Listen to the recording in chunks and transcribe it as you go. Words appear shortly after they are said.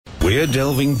We're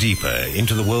delving deeper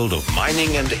into the world of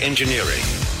mining and engineering.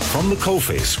 From the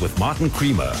Coalface with Martin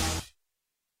Creamer.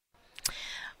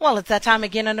 Well, it's that time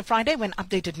again on a Friday when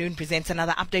Update at Noon presents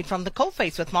another update from the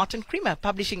Coalface with Martin Creamer,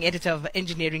 publishing editor of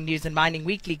Engineering News and Mining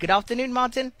Weekly. Good afternoon,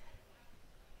 Martin.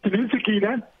 Good afternoon,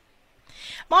 Sakina.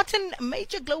 Martin,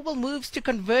 major global moves to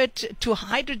convert to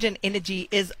hydrogen energy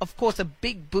is, of course, a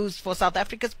big boost for South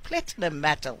Africa's platinum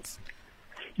metals.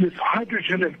 Yes,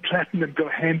 hydrogen and platinum go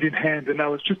hand in hand, and I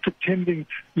was just attending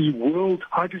the World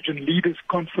Hydrogen Leaders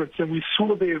Conference, and we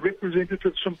saw there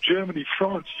representatives from Germany,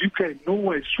 France, UK,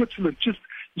 Norway, Switzerland, just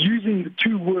using the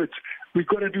two words, we've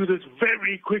got to do this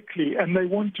very quickly, and they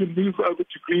want to move over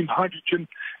to green hydrogen,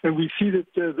 and we see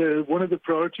that one of the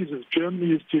priorities of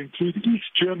Germany is to include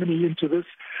East Germany into this.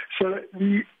 So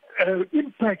the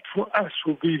impact for us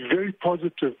will be very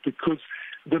positive, because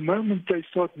the moment they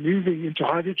start moving into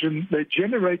hydrogen, they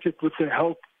generate it with the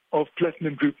help of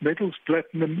platinum group metals,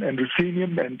 platinum and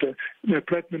ruthenium, and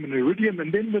platinum and iridium.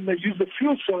 And then when they use the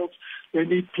fuel cells, they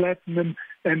need platinum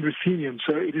and ruthenium.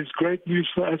 So it is great news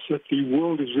for us that the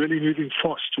world is really moving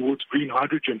fast towards green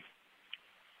hydrogen.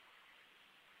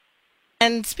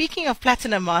 And speaking of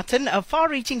platinum, Martin,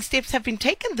 far-reaching steps have been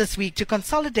taken this week to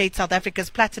consolidate South Africa's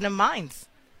platinum mines.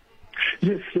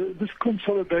 Yes, this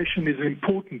consolidation is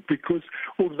important because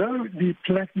although the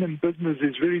platinum business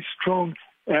is very strong,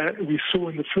 we saw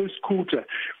in the first quarter,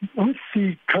 with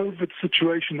the COVID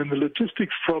situation and the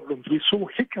logistics problems, we saw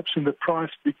hiccups in the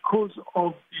price because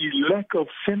of the lack of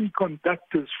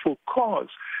semiconductors for cars.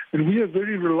 And we are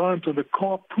very reliant on the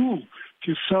car pool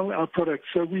to sell our products.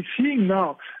 So we're seeing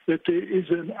now that there is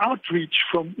an outreach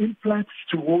from Implats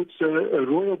towards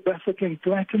Royal Bafokeng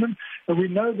Platinum, and we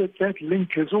know that that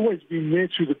link has always been there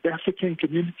through the Bafokeng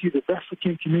community. The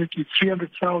Bafokeng community is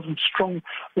 300,000 strong.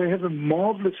 They have a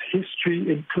marvelous history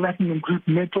in platinum group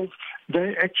metals.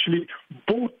 They actually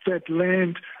bought that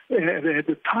land, they had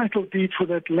the title deed for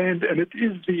that land, and it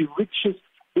is the richest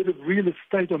bit of real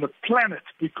estate on the planet,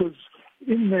 because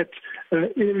in that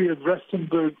area of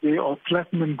Rustenburg, there are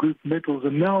platinum group metals,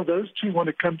 and now those two want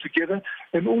to come together.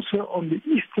 And also on the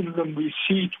eastern limb, we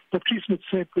see Patrice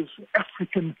Motsepe's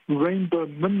African rainbow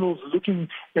minerals looking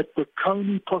at the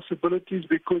Coney possibilities,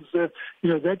 because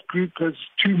that group has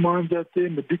two mines out there,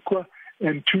 Madikwa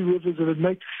and Two Rivers, and it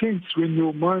makes sense when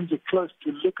your mines are close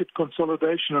to look at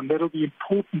consolidation, and that'll be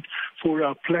important for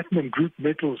our platinum group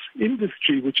metals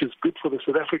industry, which is good for the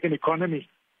South African economy.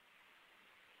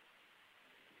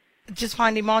 Just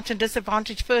finally, Martin,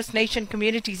 disadvantaged First Nation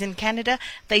communities in Canada,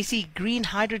 they see green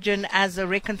hydrogen as a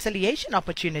reconciliation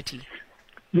opportunity.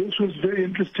 This was very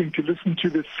interesting to listen to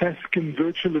the FASCN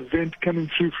virtual event coming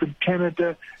through from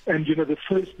Canada, and the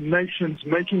First Nations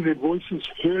making their voices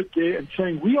heard there and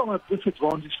saying, we are a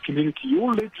disadvantaged community.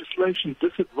 Your legislation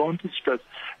disadvantaged us.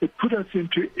 It put us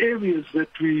into areas that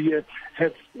we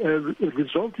have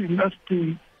resulted in us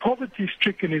being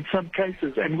poverty-stricken in some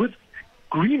cases, and with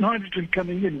green hydrogen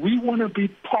coming in, we want to be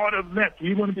part of that.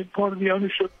 We want to be part of the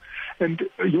ownership. And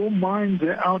your mines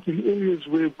are out in areas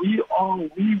where we are.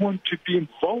 We want to be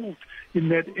involved in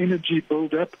that energy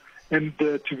build-up and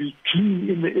to be clean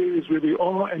in the areas where we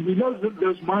are. And we know that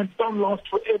those mines don't last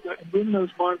forever. And when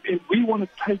those mines end, we want to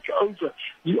take over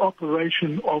the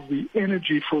operation of the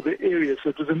energy for the area. So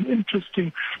it was an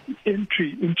interesting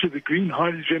entry into the green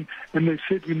hydrogen. And they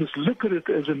said we must look at it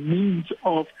as a means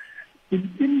of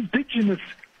indigenous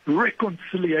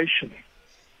reconciliation.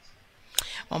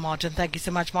 Well, Martin, thank you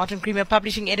so much. Martin Creamer,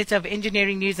 publishing editor of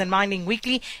Engineering News and Mining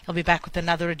Weekly. He'll be back with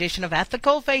another edition of At the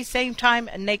Coalface, same time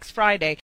next Friday.